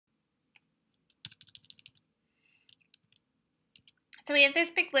So we have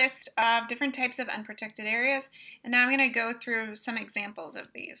this big list of different types of unprotected areas, and now I'm going to go through some examples of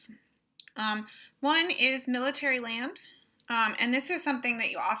these. One is military land, and this is something that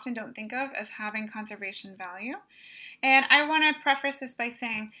you often don't think of as having conservation value. And I want to preface this by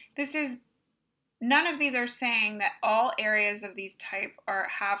saying none of these are saying that all areas of these type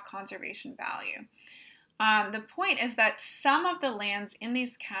have conservation value. The point is that some of the lands in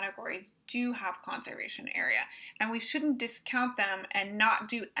these categories do have conservation area, and we shouldn't discount them and not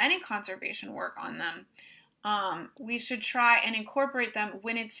do any conservation work on them. We should try and incorporate them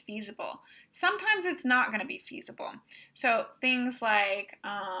when it's feasible. Sometimes it's not going to be feasible. So things like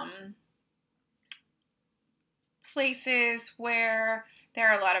places where there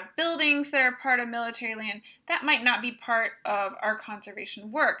are a lot of buildings that are part of military land, that might not be part of our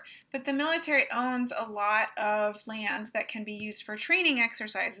conservation work. But the military owns a lot of land that can be used for training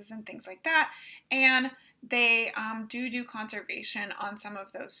exercises and things like that. And they do conservation on some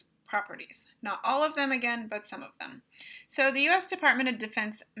of those properties. Not all of them again, but some of them. So the U.S. Department of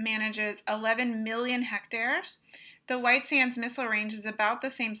Defense manages 11 million hectares. The White Sands Missile Range is about the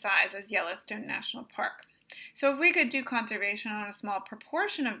same size as Yellowstone National Park. So if we could do conservation on a small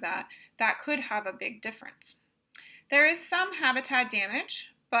proportion of that, that could have a big difference. There is some habitat damage,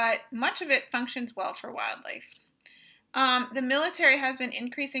 but much of it functions well for wildlife. The military has been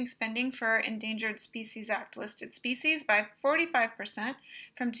increasing spending for Endangered Species Act listed species by 45%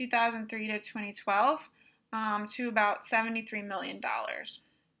 from 2003 to 2012 to about $73 million.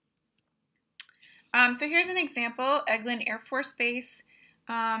 So here's an example. Eglin Air Force Base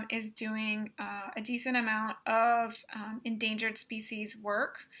is doing a decent amount of endangered species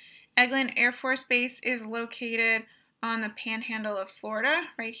work. Eglin Air Force Base is located on the panhandle of Florida,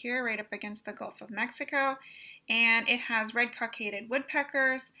 right here, right up against the Gulf of Mexico, and it has red-cockaded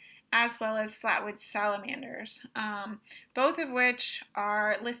woodpeckers as well as flatwood salamanders, both of which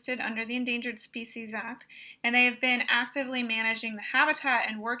are listed under the Endangered Species Act, and they have been actively managing the habitat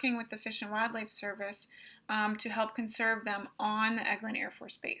and working with the Fish and Wildlife Service to help conserve them on the Eglin Air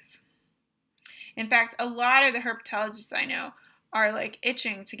Force Base. In fact, a lot of the herpetologists I know are like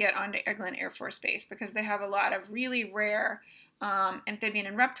itching to get onto Eglin Air Force Base because they have a lot of really rare amphibian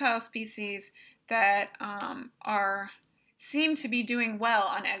and reptile species that seem to be doing well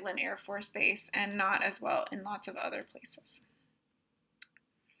on Eglin Air Force Base and not as well in lots of other places.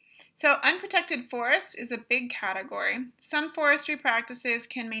 So unprotected forest is a big category. Some forestry practices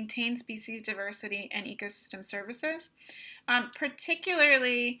can maintain species diversity and ecosystem services,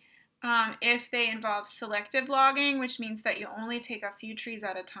 particularly if they involve selective logging, which means that you only take a few trees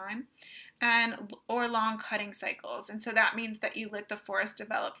at a time, or long cutting cycles. And so that means that you let the forest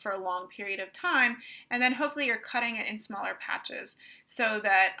develop for a long period of time, and then hopefully you're cutting it in smaller patches so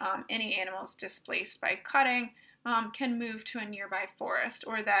that any animals displaced by cutting can move to a nearby forest,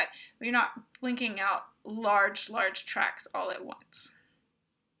 or that you're not blinking out large tracts all at once.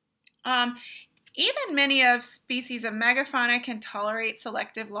 Even many of species of megafauna can tolerate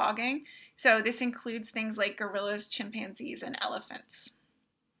selective logging, so this includes things like gorillas, chimpanzees, and elephants.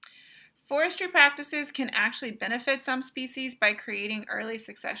 Forestry practices can actually benefit some species by creating early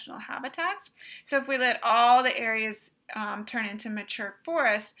successional habitats. So if we let all the areas turn into mature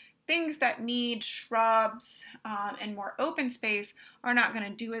forest, things that need shrubs and more open space are not going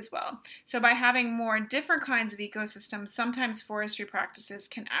to do as well. So by having more different kinds of ecosystems, sometimes forestry practices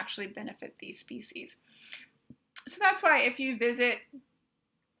can actually benefit these species. So that's why if you visit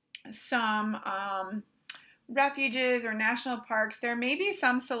some refuges or national parks, there may be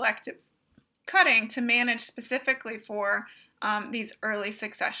some selective cutting to manage specifically for these early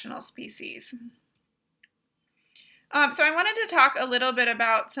successional species. So I wanted to talk a little bit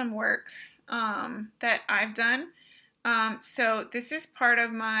about some work that I've done. So this is part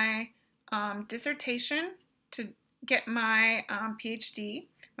of my dissertation to get my PhD,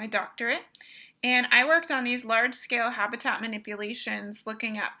 my doctorate. And I worked on these large-scale habitat manipulations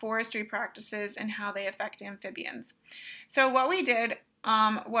looking at forestry practices and how they affect amphibians. So what we did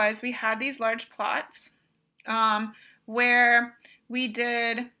was we had these large plots where we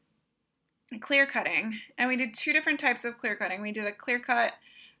did clear cutting, and we did two different types of clear cutting. We did a clear cut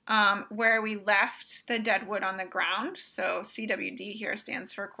where we left the dead wood on the ground, so CWD here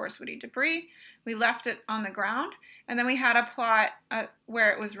stands for coarse woody debris. We left it on the ground, and then we had a plot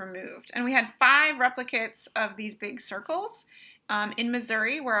where it was removed. And we had 5 replicates of these big circles in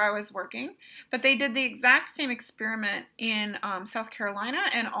Missouri where I was working, but they did the exact same experiment in South Carolina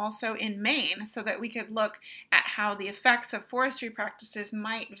and also in Maine so that we could look at how the effects of forestry practices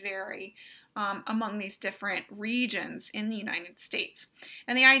might vary among these different regions in the United States.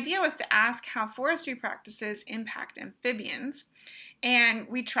 And the idea was to ask how forestry practices impact amphibians. And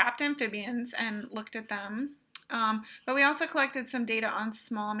we trapped amphibians and looked at them. But we also collected some data on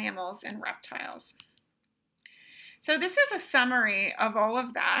small mammals and reptiles. So this is a summary of all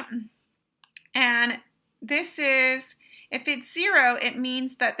of that. And this is, if it's 0, it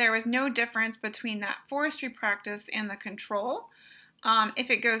means that there was no difference between that forestry practice and the control. If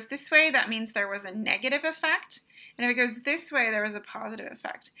it goes this way, that means there was a negative effect. And if it goes this way, there was a positive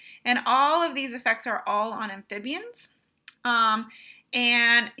effect. And all of these effects are all on amphibians.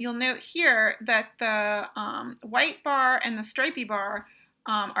 And you'll note here that the white bar and the stripy bar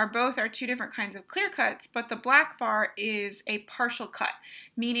are two different kinds of clear cuts, but the black bar is a partial cut,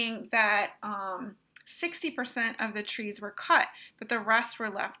 meaning that 60% of the trees were cut, but the rest were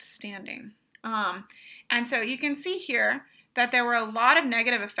left standing. And so you can see here that there were a lot of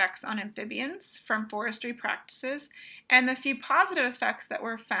negative effects on amphibians from forestry practices, and the few positive effects that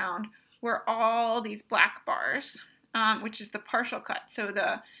were found were all these black bars, which is the partial cut. So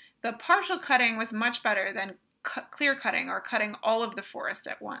the partial cutting was much better than clear cutting or cutting all of the forest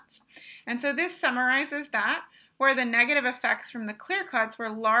at once. And so this summarizes that, where the negative effects from the clear cuts were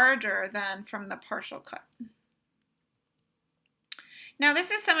larger than from the partial cut. Now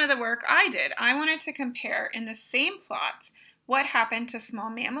this is some of the work I did. I wanted to compare in the same plots what happened to small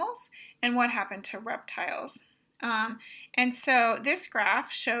mammals and what happened to reptiles. And so this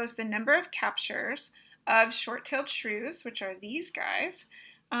graph shows the number of captures of short-tailed shrews, which are these guys,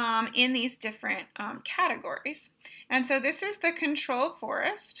 in these different categories. And so this is the control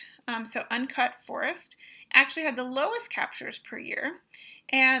forest, so uncut forest, actually had the lowest captures per year,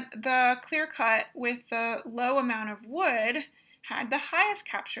 and the clear cut with the low amount of wood had the highest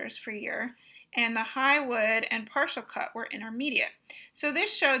captures per year, and the high wood and partial cut were intermediate. So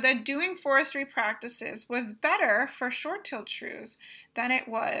this showed that doing forestry practices was better for short-tailed shrews than it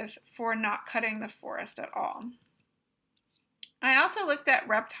was for not cutting the forest at all. I also looked at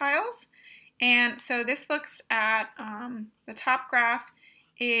reptiles, and so this looks at the top graph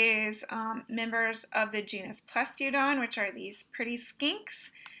is members of the genus Plestiodon, which are these pretty skinks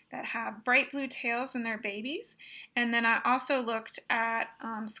that have bright blue tails when they're babies. And then I also looked at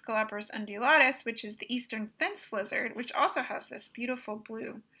Scoleopterus undulatus, which is the eastern fence lizard, which also has this beautiful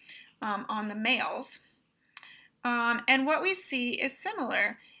blue on the males. And what we see is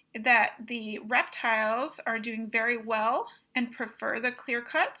similar, that the reptiles are doing very well and prefer the clear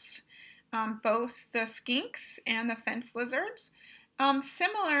cuts, both the skinks and the fence lizards,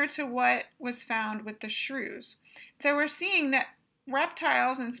 similar to what was found with the shrews. So we're seeing that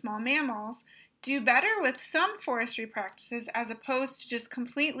reptiles and small mammals do better with some forestry practices as opposed to just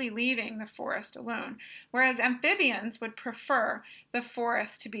completely leaving the forest alone, whereas amphibians would prefer the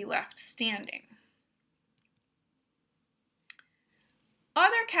forest to be left standing.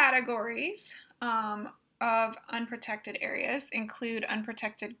 Other categories of unprotected areas include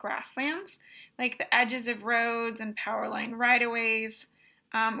unprotected grasslands, like the edges of roads and power line right-of-ways,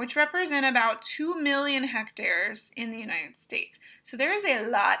 which represent about 2 million hectares in the United States. So there is a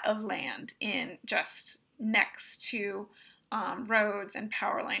lot of land in just next to roads and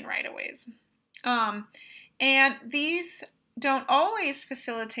power line right-of-ways. And these don't always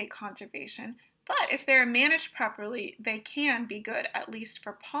facilitate conservation, but if they're managed properly, they can be good, at least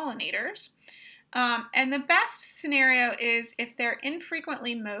for pollinators. And the best scenario is if they're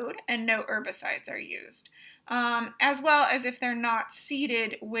infrequently mowed and no herbicides are used, as well as if they're not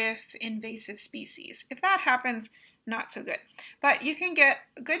seeded with invasive species. If that happens, not so good. But you can get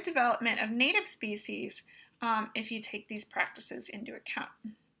good development of native species if you take these practices into account.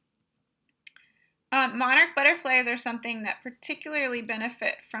 Monarch butterflies are something that particularly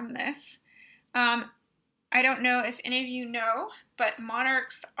benefit from this. I don't know if any of you know, but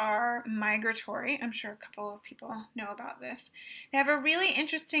monarchs are migratory. I'm sure a couple of people know about this. They have a really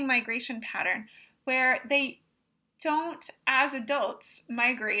interesting migration pattern where they don't, as adults,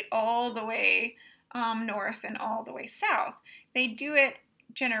 migrate all the way north and all the way south. They do it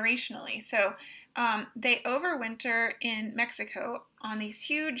generationally. So they overwinter in Mexico on these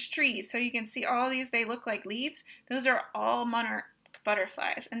huge trees. So you can see all these, they look like leaves. Those are all monarch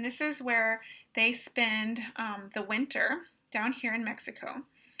butterflies. And this is where they spend the winter down here in Mexico.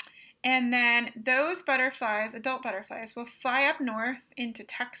 And then those butterflies, adult butterflies, will fly up north into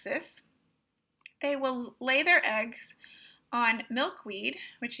Texas. They will lay their eggs on milkweed,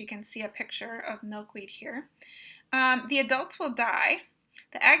 which you can see a picture of milkweed here. The adults will die.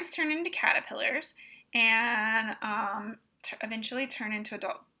 The eggs turn into caterpillars and eventually turn into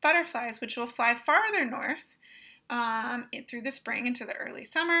adult butterflies, which will fly farther north through the spring into the early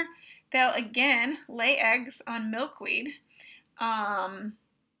summer. They'll again lay eggs on milkweed.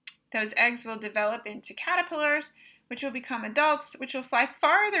 Those eggs will develop into caterpillars, which will become adults, which will fly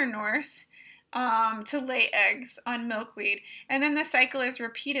farther north to lay eggs on milkweed. And then the cycle is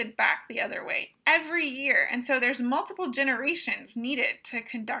repeated back the other way every year. And so there's multiple generations needed to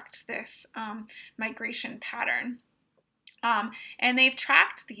conduct this migration pattern. And they've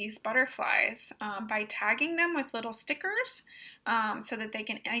tracked these butterflies by tagging them with little stickers so that they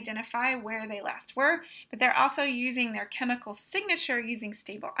can identify where they last were. But they're also using their chemical signature using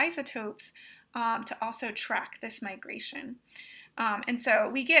stable isotopes to also track this migration. And so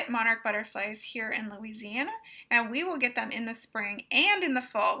we get monarch butterflies here in Louisiana, and we will get them in the spring and in the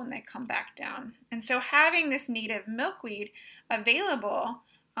fall when they come back down. And so having this native milkweed available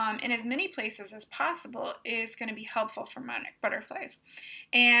in as many places as possible is going to be helpful for monarch butterflies.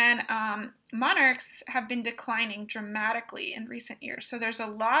 And monarchs have been declining dramatically in recent years, so there's a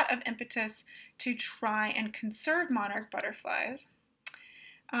lot of impetus to try and conserve monarch butterflies.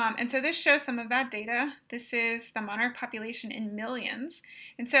 And so this shows some of that data. This is the monarch population in millions.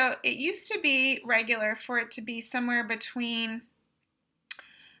 And so it used to be regular for it to be somewhere between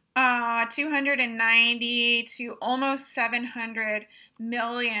 290 to almost 700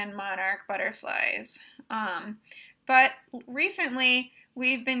 million monarch butterflies. But recently,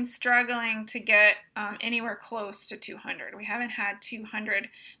 we've been struggling to get anywhere close to 200. We haven't had 200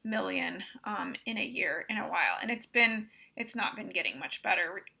 million in a year in a while, and it's not been getting much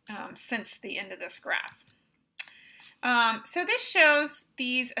better since the end of this graph. So this shows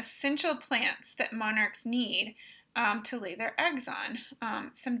these essential plants that monarchs need to lay their eggs on.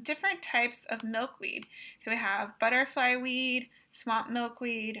 Some different types of milkweed. So we have butterfly weed, swamp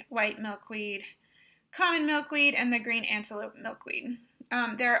milkweed, white milkweed, common milkweed, and the green antelope milkweed.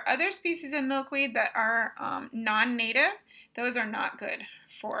 There are other species of milkweed that are non-native. Those are not good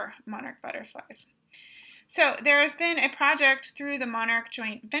for monarch butterflies. So there has been a project through the Monarch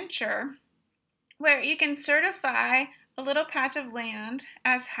Joint Venture where you can certify a little patch of land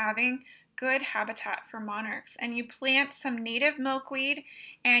as having good habitat for monarchs, and you plant some native milkweed,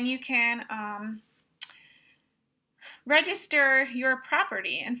 and you can register your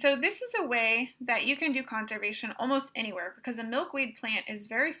property. And so this is a way that you can do conservation almost anywhere, because a milkweed plant is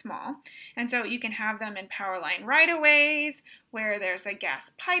very small, and so you can have them in power line right-of-ways where there's a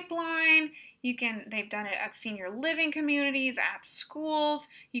gas pipeline. They've done it at senior living communities, at schools.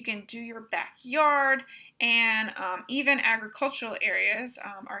 You can do your backyard, and even agricultural areas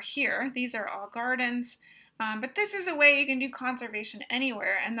are here. These are all gardens, but this is a way you can do conservation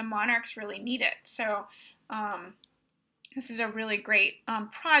anywhere, and the monarchs really need it. So this is a really great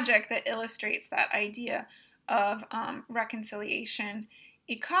project that illustrates that idea of reconciliation,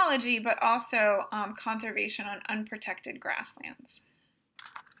 ecology, but also conservation on unprotected grasslands.